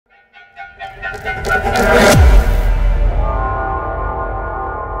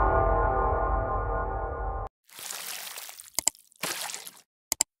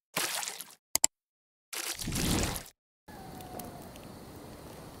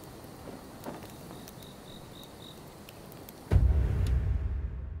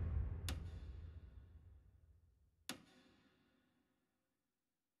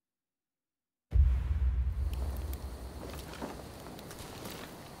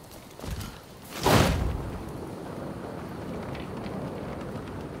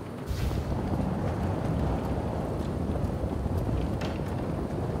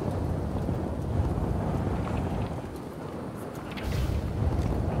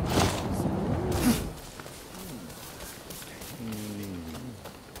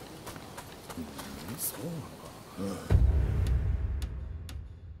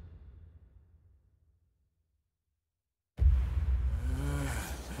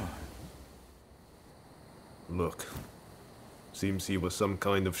Look. Seems he was some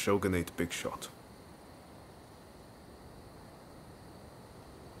kind of shogunate big shot.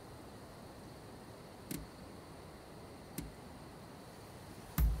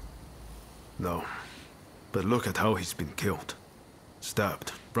 No. But look at how he's been killed.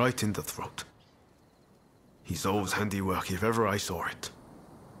 Stabbed right in the throat. Izo's handiwork if ever I saw it.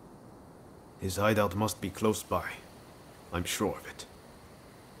 His hideout must be close by. I'm sure of it.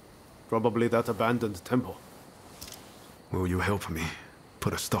 Probably that abandoned temple. Will you help me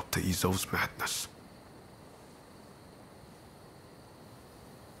put a stop to Izo's madness?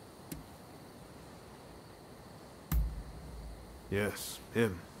 Yes,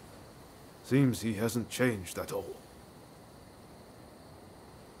 him. Seems he hasn't changed at all.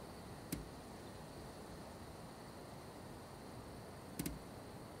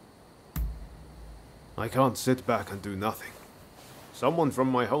 I can't sit back and do nothing. Someone from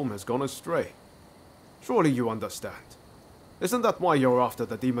my home has gone astray. Surely you understand. Isn't that why you're after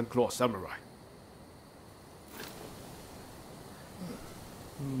the Demon Claw Samurai?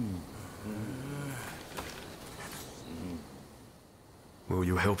 Will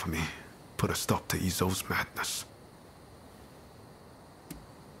you help me put a stop to Izo's madness?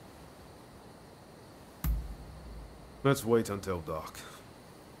 Let's wait until dark.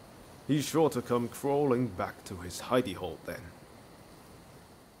 He's sure to come crawling back to his hidey hole then.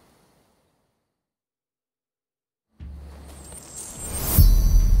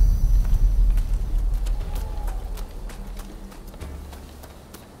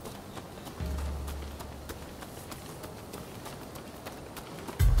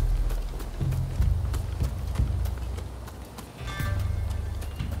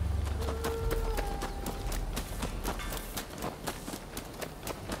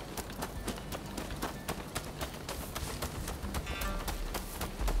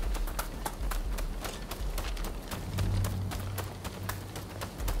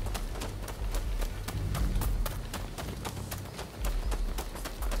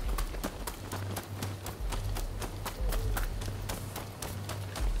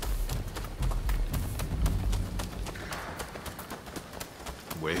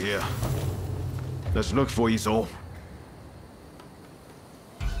 We're here. Let's look for Izo.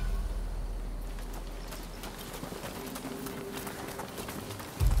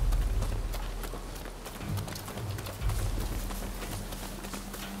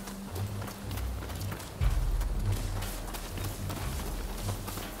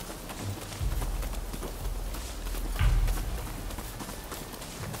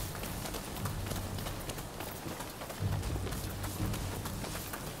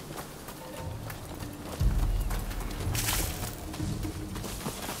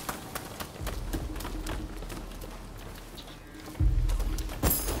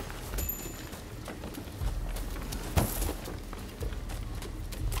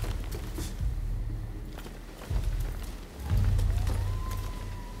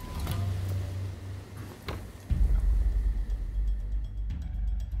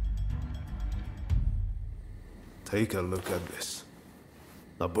 Take a look at this.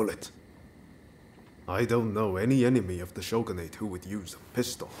 A bullet. I don't know any enemy of the Shogunate who would use a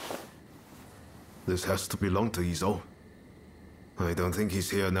pistol. This has to belong to Izo. I don't think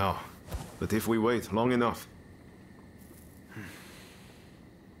he's here now, but if we wait long enough...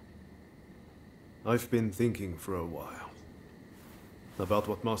 I've been thinking for a while about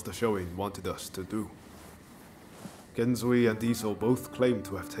what Master Shoin wanted us to do. Genzui and Izo both claim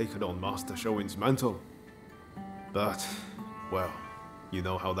to have taken on Master Shoin's mantle. But, well, you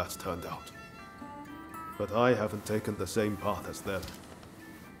know how that's turned out. But I haven't taken the same path as them.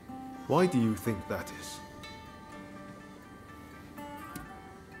 Why do you think that is?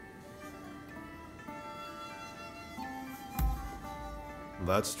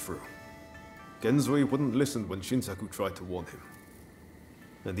 That's true. Genzui wouldn't listen when Shinsaku tried to warn him.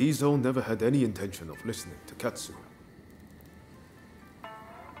 And Izo never had any intention of listening to Katsu.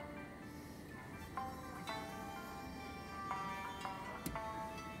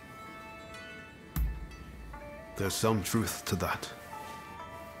 There's some truth to that.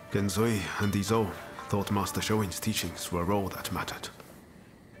 Genzui and Izo thought Master Shoin's teachings were all that mattered.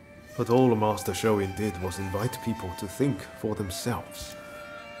 But all Master Shoin did was invite people to think for themselves.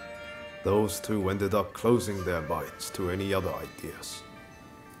 Those two ended up closing their minds to any other ideas.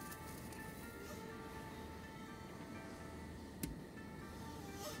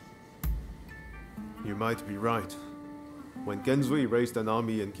 You might be right. When Genzui raised an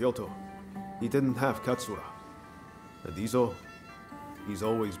army in Kyoto, he didn't have Katsura. And Izo, he's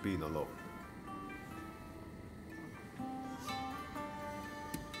always been alone.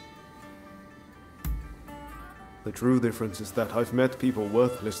 The true difference is that I've met people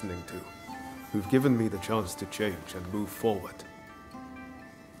worth listening to, who've given me the chance to change and move forward.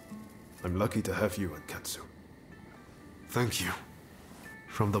 I'm lucky to have you and Ketsu. Thank you.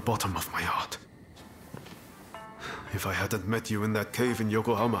 From the bottom of my heart. If I hadn't met you in that cave in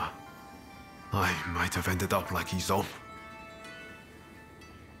Yokohama, I might have ended up like Izo.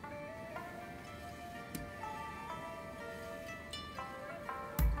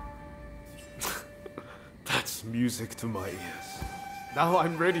 That's music to my ears. Now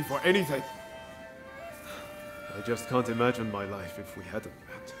I'm ready for anything. I just can't imagine my life if we hadn't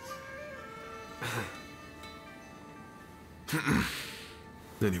met.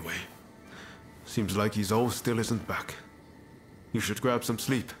 Anyway, seems like Izo still isn't back. You should grab some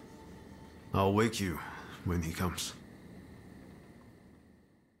sleep. I'll wake you when he comes.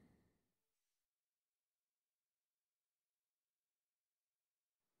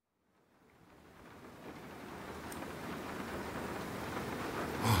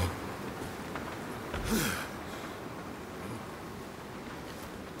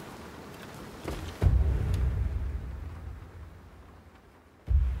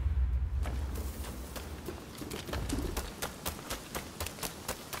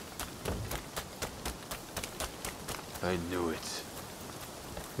 I knew it.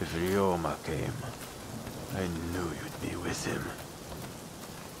 If Ryoma came, I knew you'd be with him.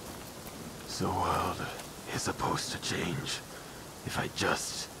 The world is supposed to change if I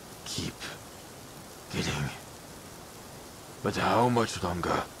just keep getting. But how much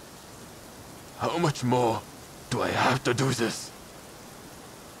longer? How much more do I have to do this?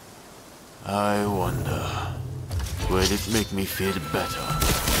 I wonder, will it make me feel better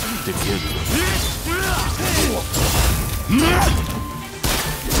to kill you?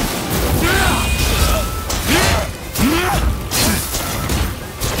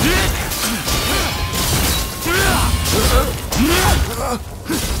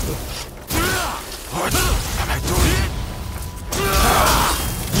 What am I doing?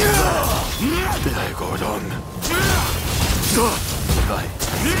 Did I go wrong? If I am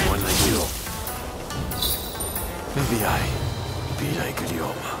someone like you, maybe I be like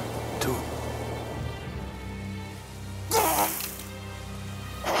Ryoma too.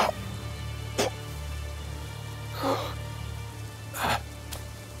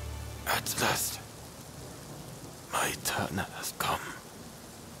 At last, my turn has come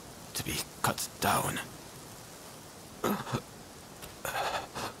to be cut down.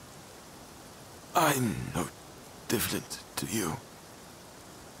 I'm no different to you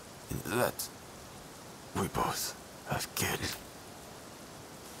in that we both have killed.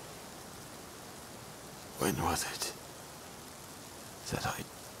 When was it that I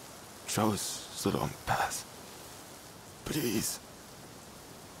chose the wrong path? Please,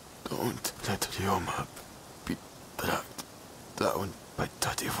 don't let Ryoma be dragged down by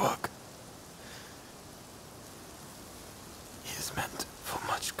dirty work. He is meant for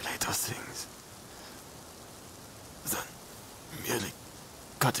much greater things than merely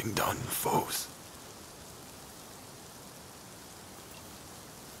cutting down foes.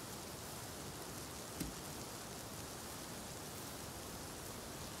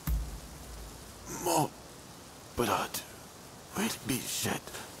 More blood will be shed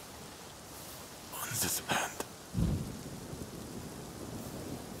on this land.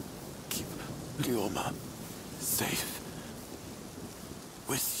 Keep Ryoma safe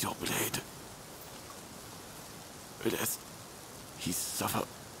with your blade, lest he suffer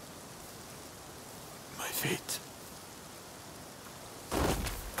my fate.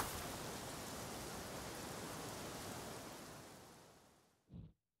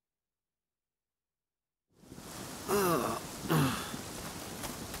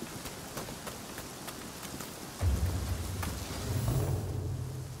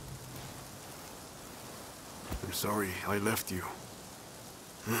 I'm sorry I left you.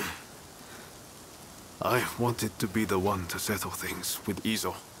 I wanted to be the one to settle things with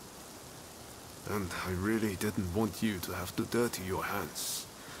Izo. And I really didn't want you to have to dirty your hands.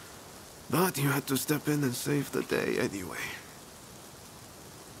 But you had to step in and save the day anyway.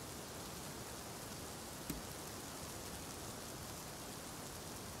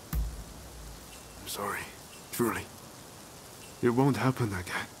 I'm sorry, truly. It won't happen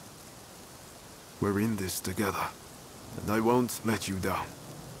again. We're in this together, and I won't let you down.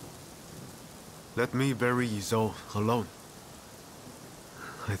 Let me bury Izo alone.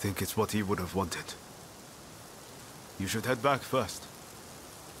 I think it's what he would have wanted. You should head back first.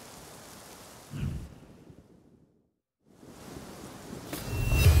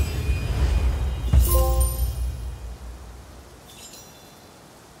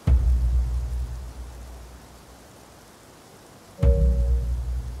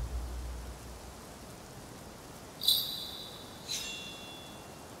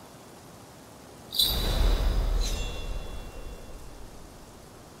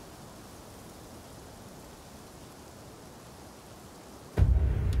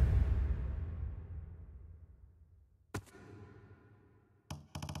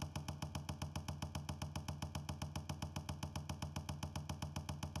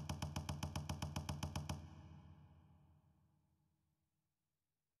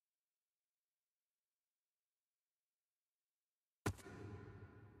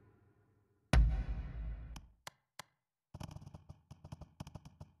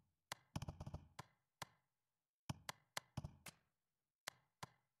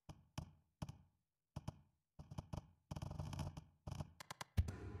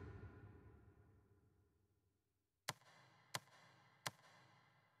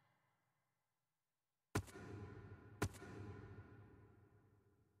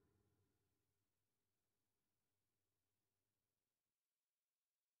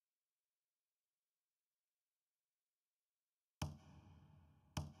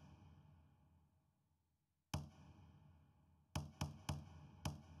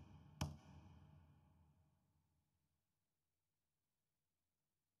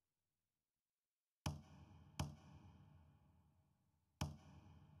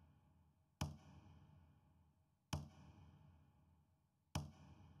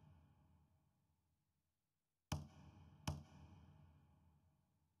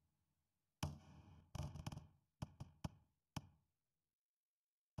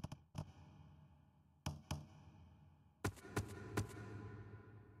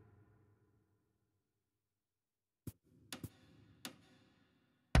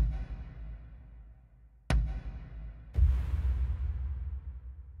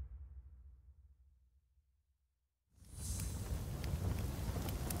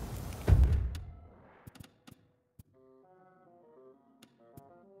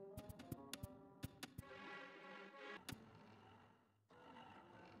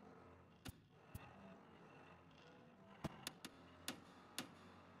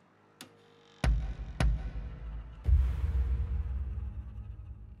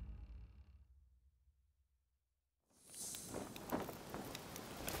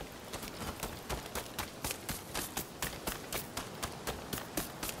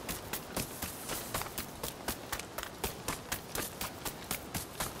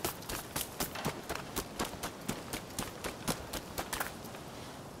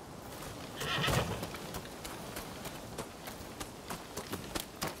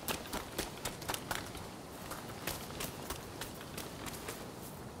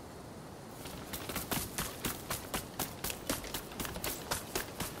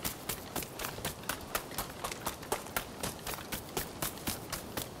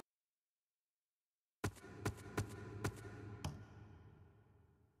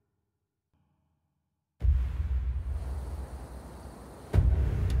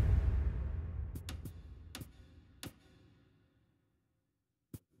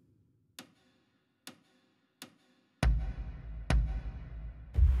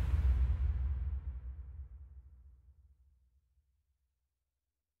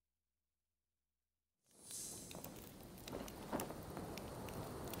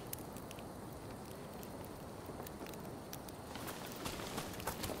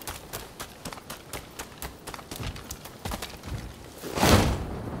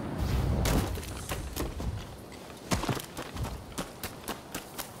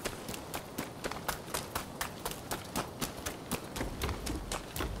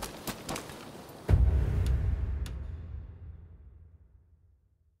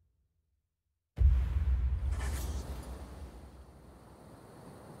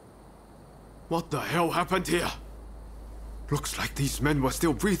 What the hell happened here? Looks like these men were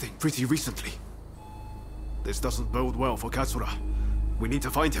still breathing pretty recently. This doesn't bode well for Katsura. We need to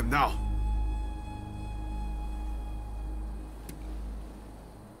find him now.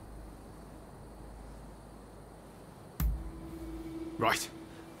 Right.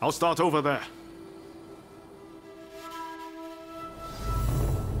 I'll start over there.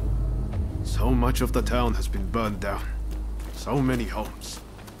 So much of the town has been burned down. So many homes.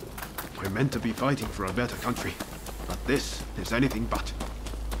 We're meant to be fighting for a better country, but this is anything but.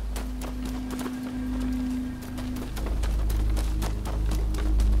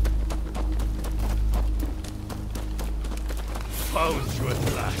 Found you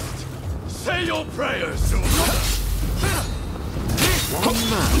at last. Say your prayers, One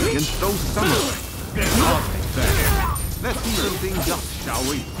man against those samurai. Nothing fair. Let's even things up, shall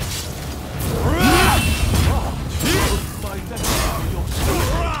we?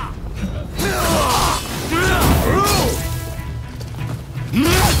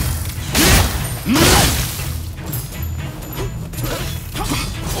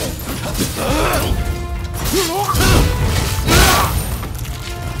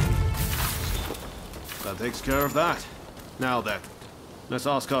 That takes care of that. Now then, let's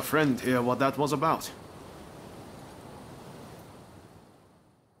ask our friend here what that was about.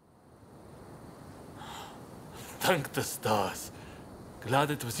 Thank the stars.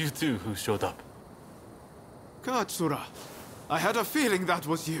 Glad it was you two who showed up. Katsura, I had a feeling that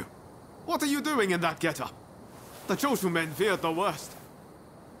was you. What are you doing in that getup? The Choshu men feared the worst.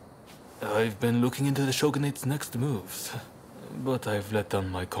 I've been looking into the Shogunate's next moves, but I've let down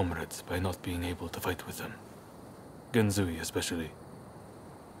my comrades by not being able to fight with them. Genzui especially.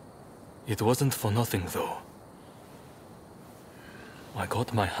 It wasn't for nothing, though. I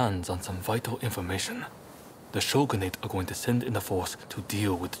got my hands on some vital information. The Shogunate are going to send in a force to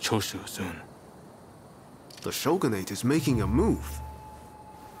deal with Choshu soon. The Shogunate is making a move.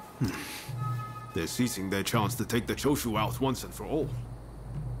 They're seizing their chance to take the Choshu out once and for all.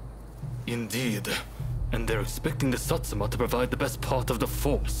 Indeed. And they're expecting the Satsuma to provide the best part of the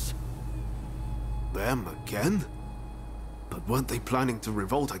force. Them again? But weren't they planning to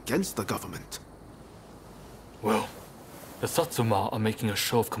revolt against the government? Well, the Satsuma are making a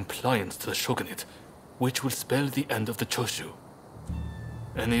show of compliance to the Shogunate, which will spell the end of the Choshu.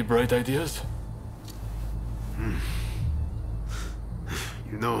 Any bright ideas?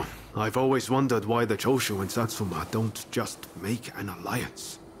 You know, I've always wondered why the Choshu and Satsuma don't just make an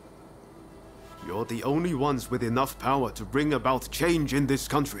alliance. You're the only ones with enough power to bring about change in this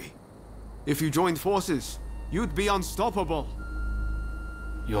country. If you joined forces, you'd be unstoppable.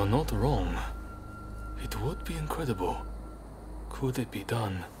 You're not wrong. It would be incredible. Could it be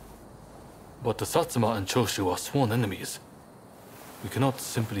done? But the Satsuma and Choshu are sworn enemies. We cannot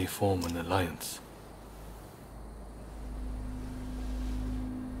simply form an alliance.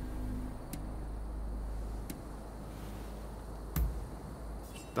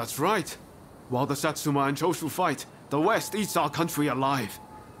 That's right. While the Satsuma and Choshu fight, the West eats our country alive.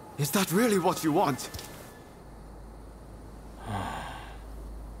 Is that really what you want?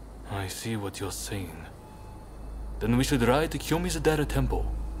 I see what you're saying. Then we should ride to Kyomizudera Temple.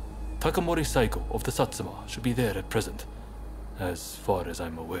 Takamori Saiko of the Satsuma should be there at present, as far as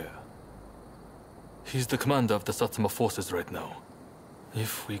I'm aware. He's the commander of the Satsuma forces right now.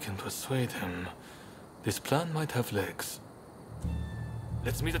 If we can persuade him, this plan might have legs.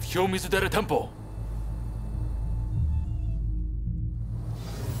 Let's meet at Kyomizudera Temple!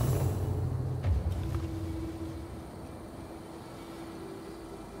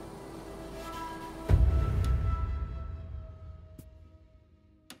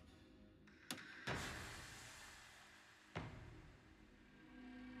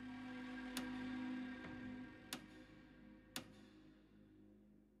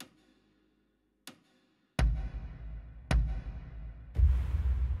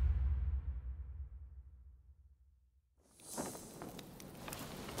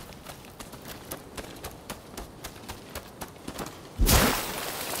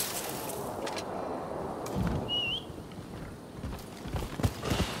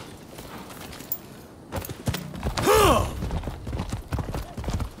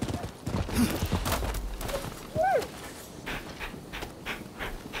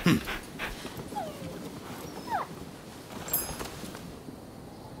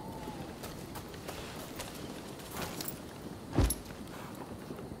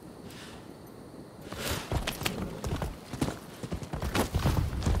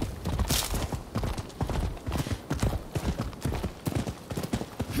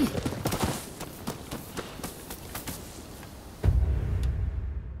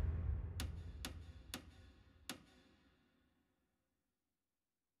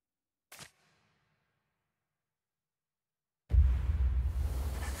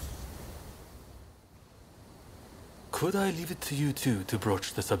 Could I leave it to you two to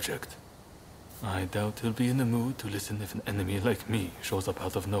broach the subject? I doubt he'll be in the mood to listen if an enemy like me shows up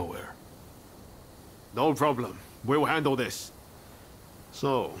out of nowhere. No problem. We'll handle this.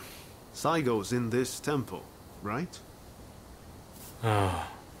 So, Saigo's in this temple, right? Ah,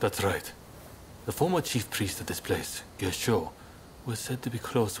 that's right. The former chief priest of this place, Gesho, was said to be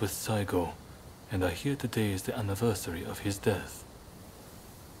close with Saigo, and I hear today is the anniversary of his death.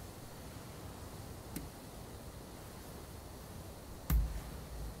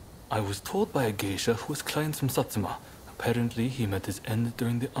 I was told by a geisha who was clients from Satsuma. Apparently, he met his end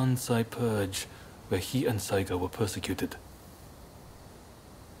during the Ansai Purge, where he and Saigo were persecuted.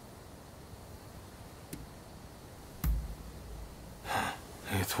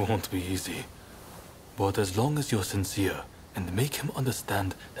 It won't be easy. But as long as you're sincere, and make him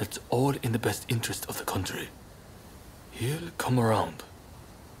understand that it's all in the best interest of the country, he'll come around.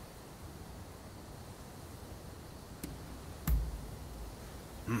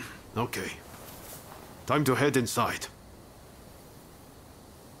 Okay. Time to head inside.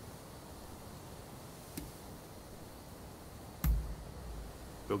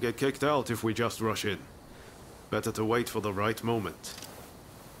 We'll get kicked out if we just rush in. Better to wait for the right moment.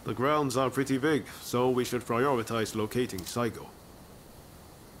 The grounds are pretty big, so we should prioritize locating Saigo.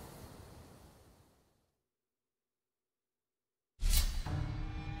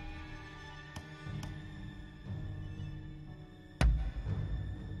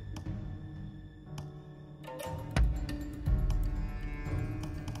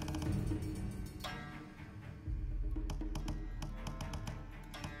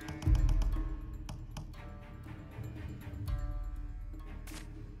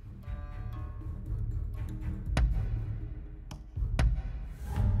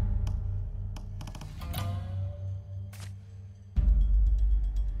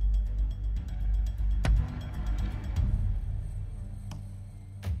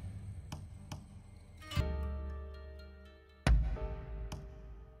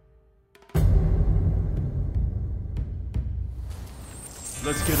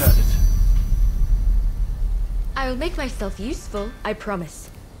 Let's get at it. I will make myself useful, I promise.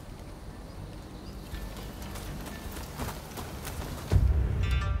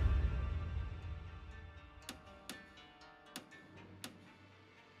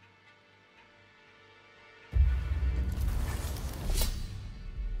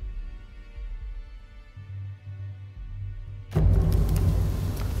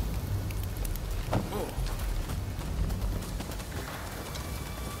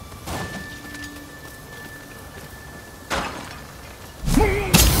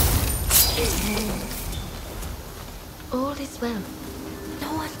 All is well.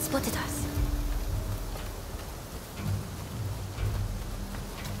 No one spotted us.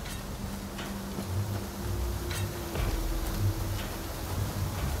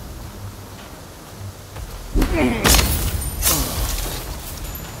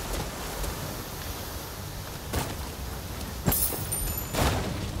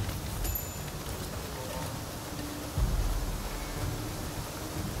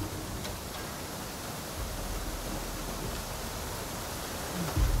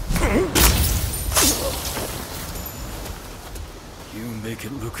 You make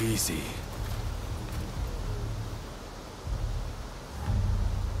it look easy.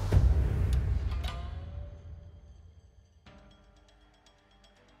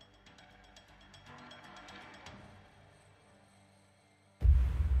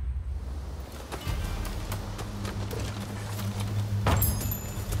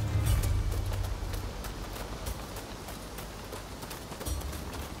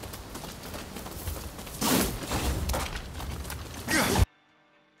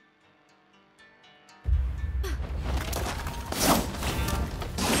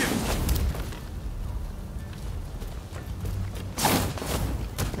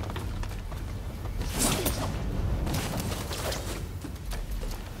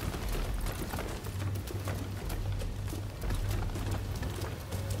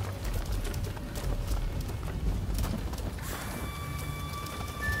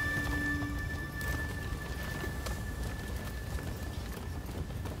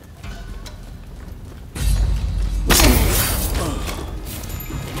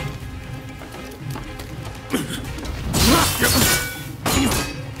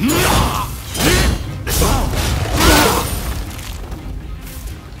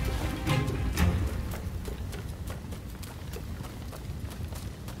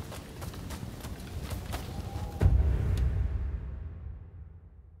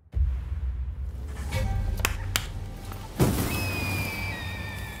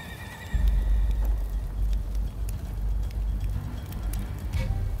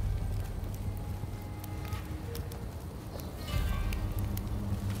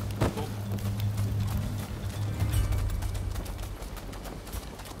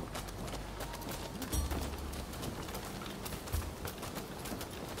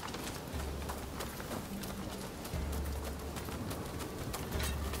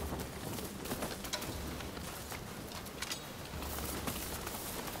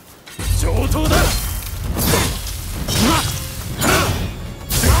 刀だ。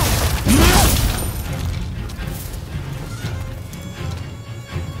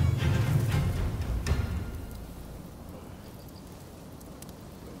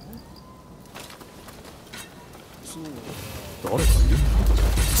誰かいる？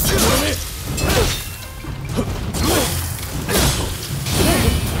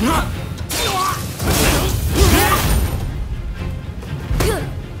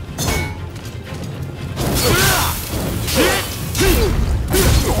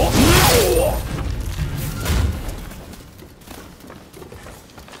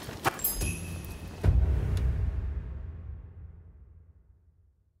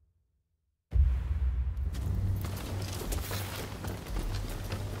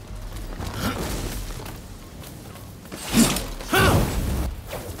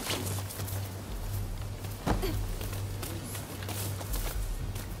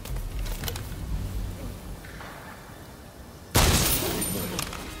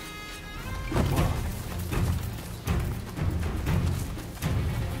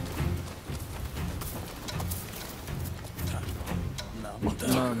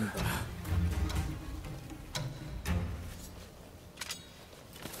なんだ。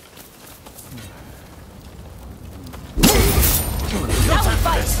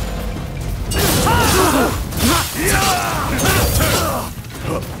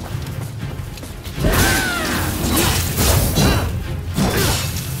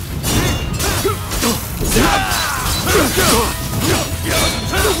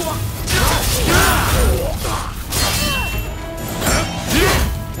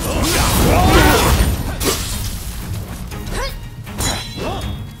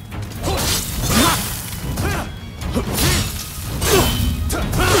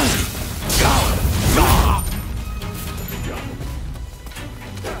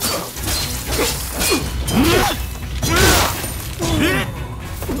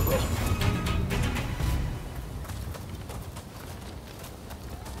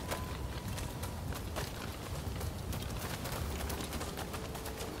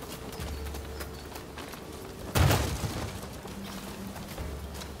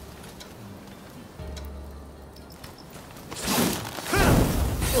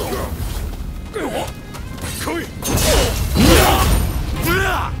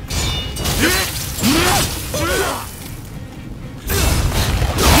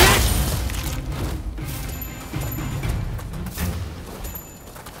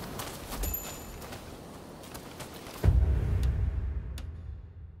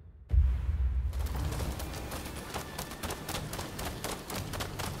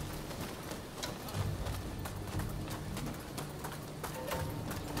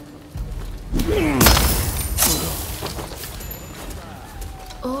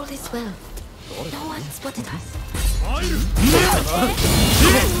All is well. No one spotted us.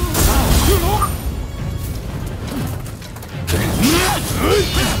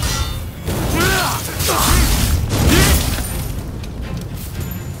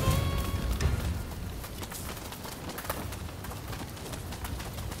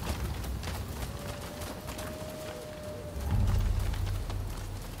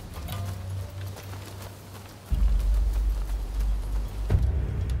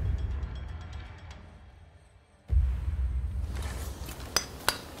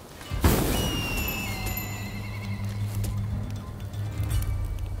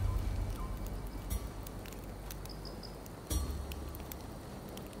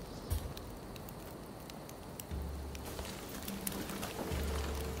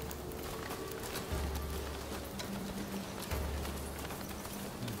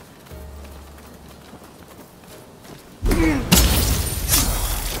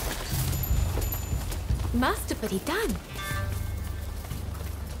 Masterfully done.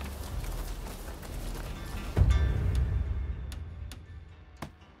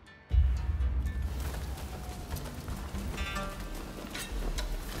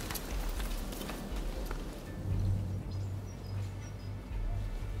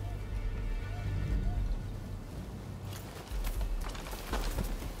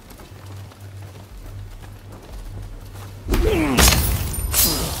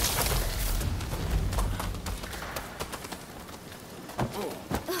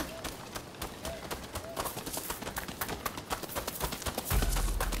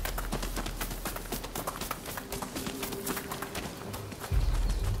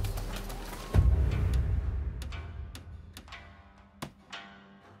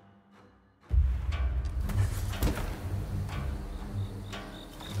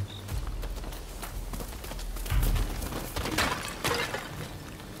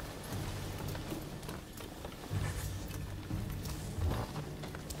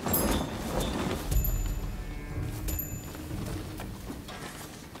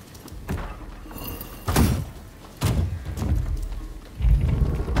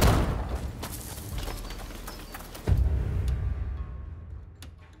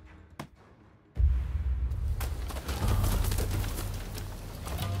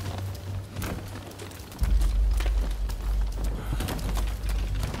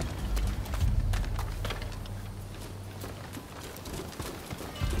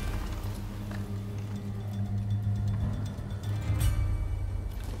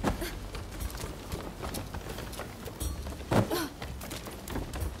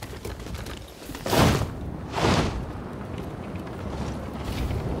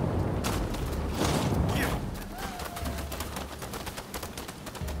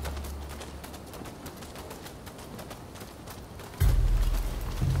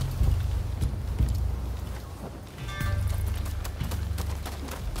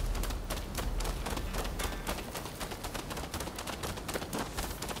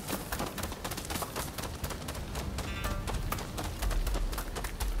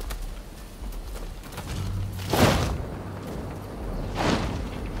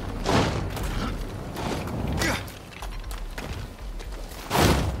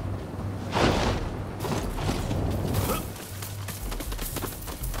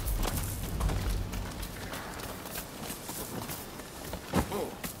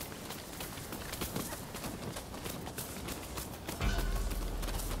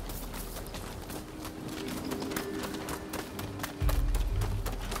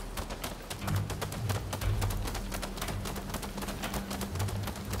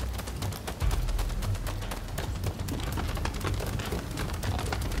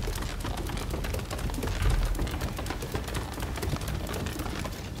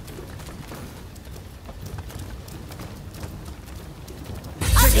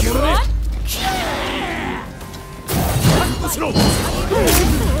 しろ。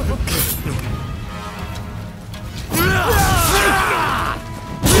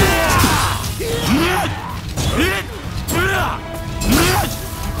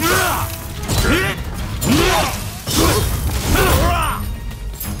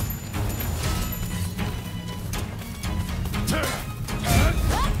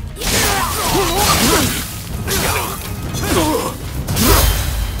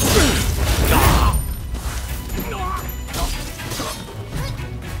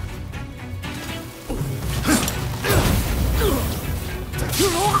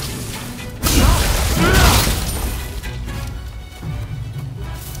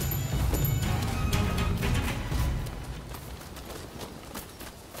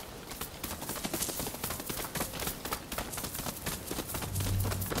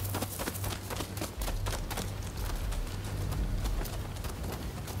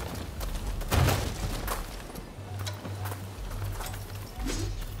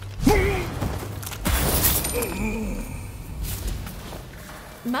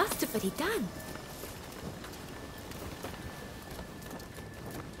Masterfully done.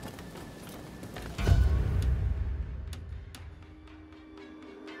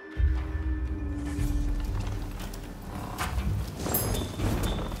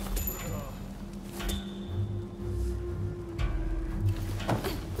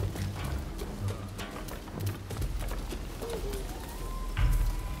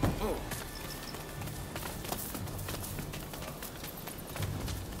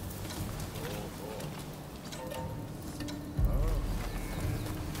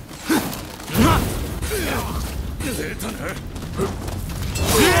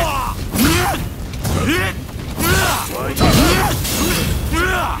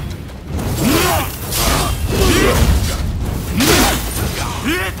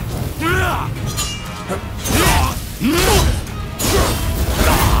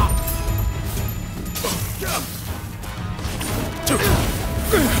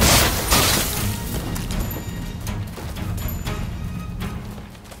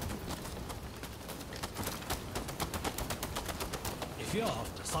 If you're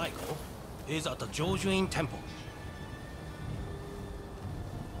after cycle, he's at the Jojuin Temple.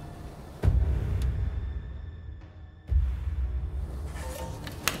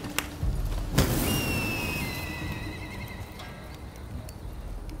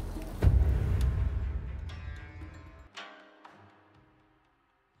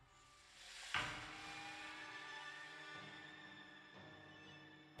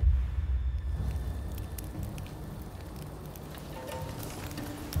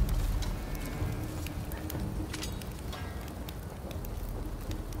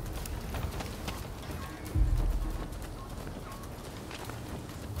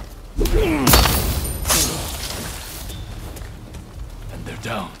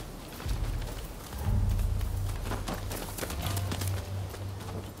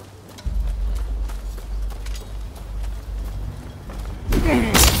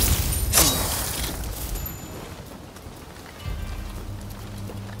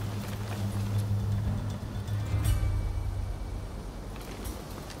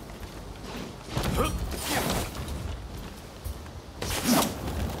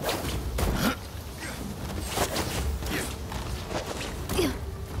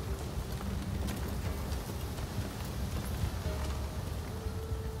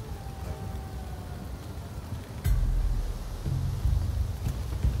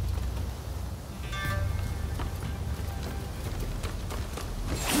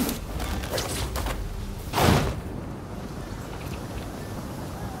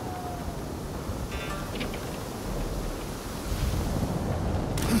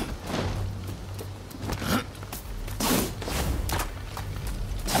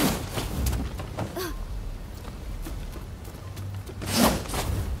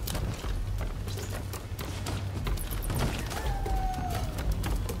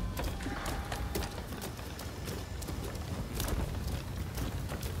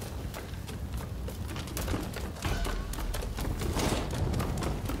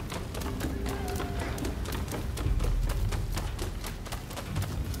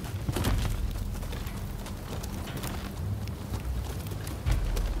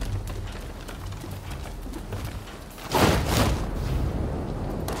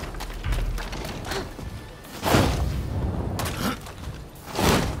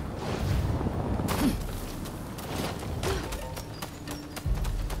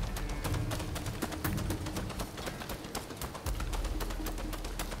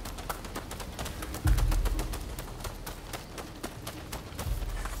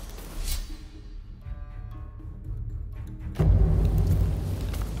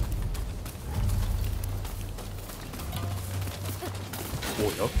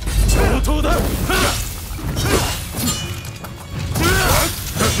 よ。上等だ。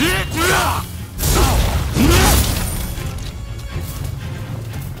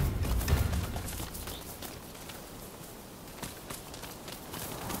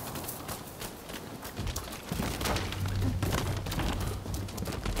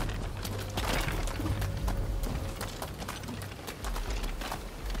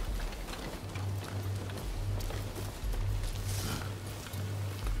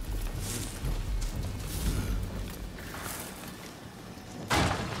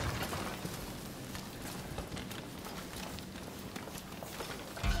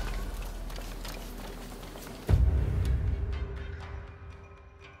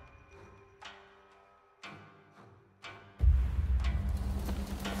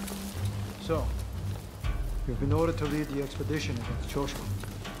So, you've been ordered to lead the expedition against Choshu.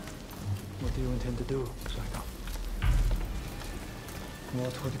 What do you intend to do, Saika?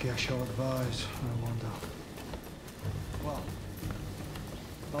 What would Gesho advise, I wonder? Well,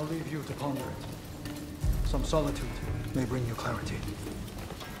 I'll leave you to ponder it. Some solitude may bring you clarity.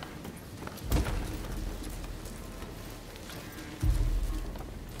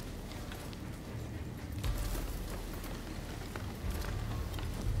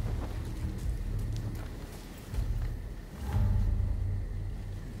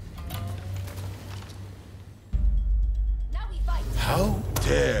 How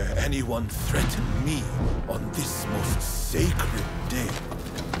dare anyone threaten me on this most sacred day?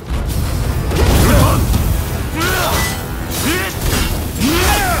 You're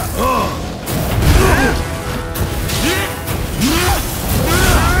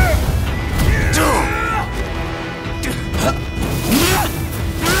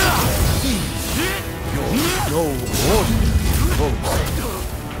no ordinary foe.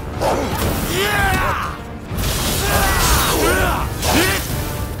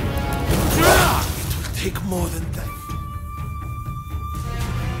 Take more than that.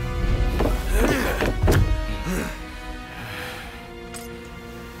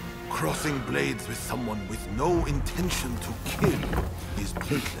 Crossing blades with someone with no intention to kill is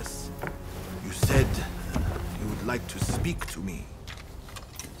pointless. You said you would like to speak to me.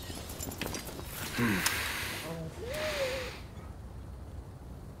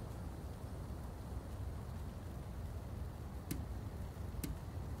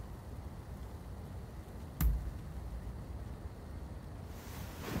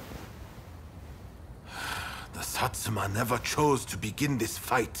 Satsuma never chose to begin this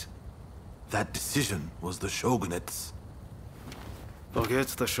fight. That decision was the Shogunate's. Forget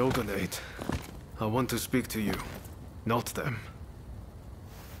the Shogunate. I want to speak to you, not them.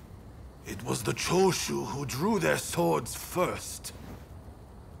 It was the Choshu who drew their swords first.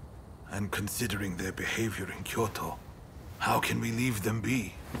 And considering their behavior in Kyoto, how can we leave them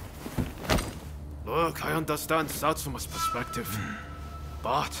be? Look, I understand Satsuma's perspective,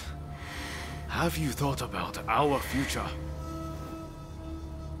 but have you thought about our future?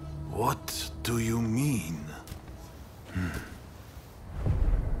 What do you mean?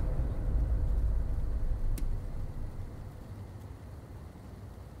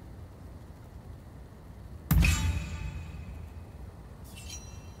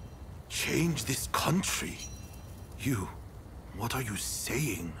 Change this country? What are you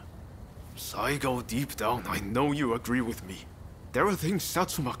saying? Saigo, deep down, I know you agree with me. There are things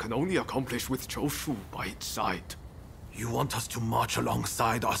Satsuma can only accomplish with Choshu by its side. You want us to march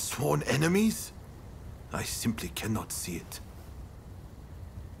alongside our sworn enemies? I simply cannot see it.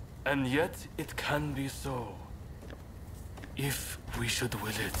 And yet it can be so, if we should will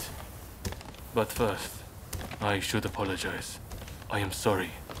it. But first, I should apologize. I am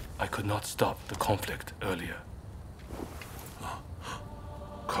sorry I could not stop the conflict earlier.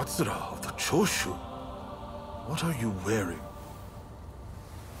 Katsura of the Choshu? What are you wearing?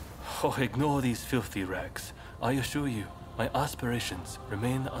 Oh, ignore these filthy rags. I assure you, my aspirations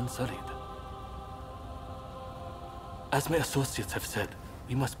remain unsullied. As my associates have said,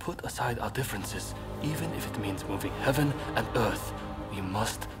 we must put aside our differences, even if it means moving heaven and earth. We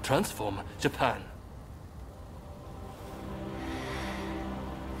must transform Japan.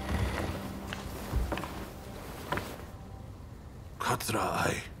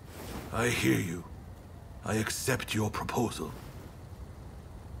 Katsura, I hear you. I accept your proposal.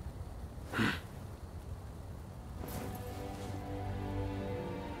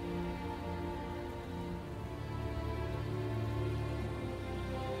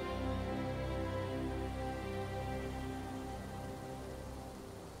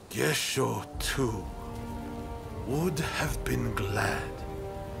 Gesho, too, would have been glad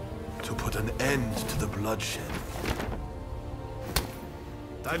to put an end to the bloodshed.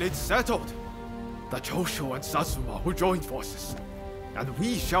 Then it's settled. The Choshu and Satsuma will join forces, and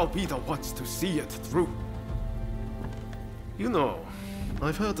we shall be the ones to see it through. You know,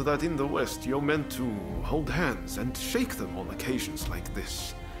 I've heard that in the West you're meant to hold hands and shake them on occasions like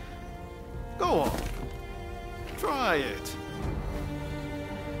this. Go on. Try it.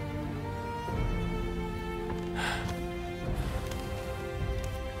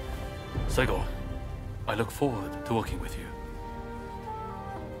 Saigo, I look forward to working with you.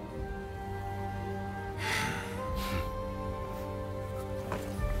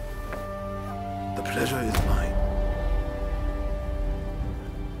 The pleasure is mine.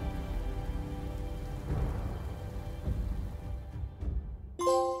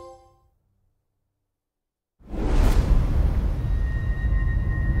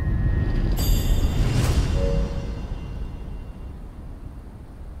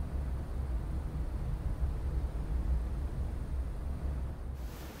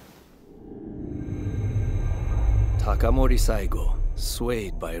 Takamori Saigo,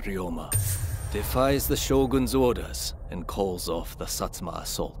 swayed by Ryoma, defies the Shogun's orders and calls off the Satsuma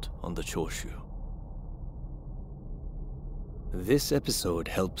assault on the Choshu. This episode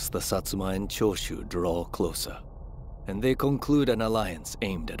helps the Satsuma and Choshu draw closer, and they conclude an alliance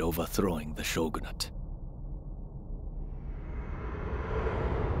aimed at overthrowing the shogunate.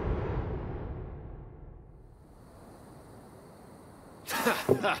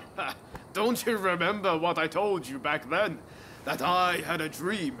 Don't you remember what I told you back then? That I had a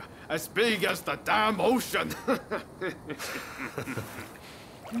dream as big as the damn ocean.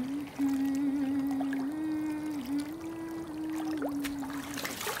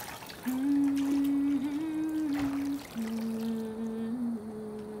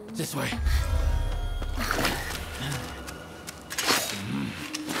 This way.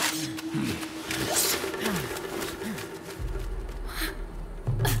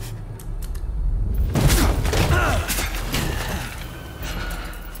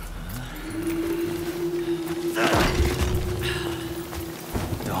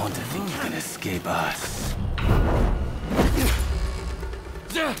 Don't think you can escape us.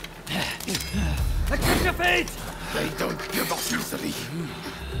 Accept your fate! They don't give up easily.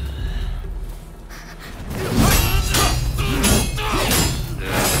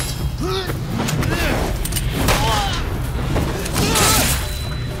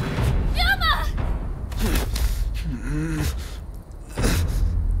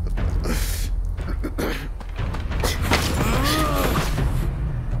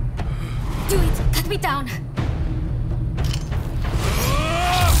 Do it! Cut me down!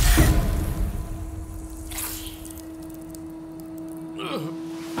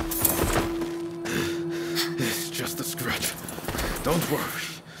 It's just a scratch. Don't worry.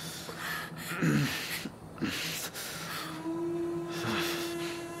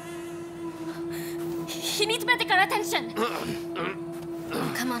 He needs medical attention!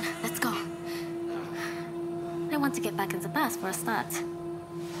 Come on, let's go. I want to get back in the past for a start.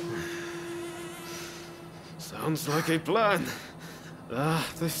 Sounds like a plan.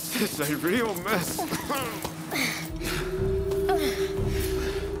 This is a real mess.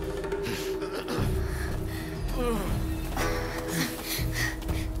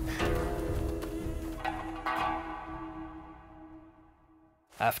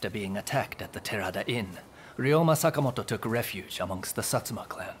 After being attacked at the Terada Inn, Ryoma Sakamoto took refuge amongst the Satsuma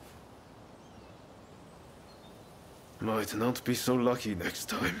clan. Might not be so lucky next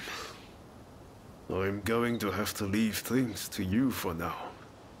time. I'm going to have to leave things to you for now.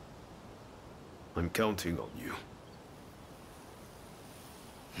 I'm counting on you.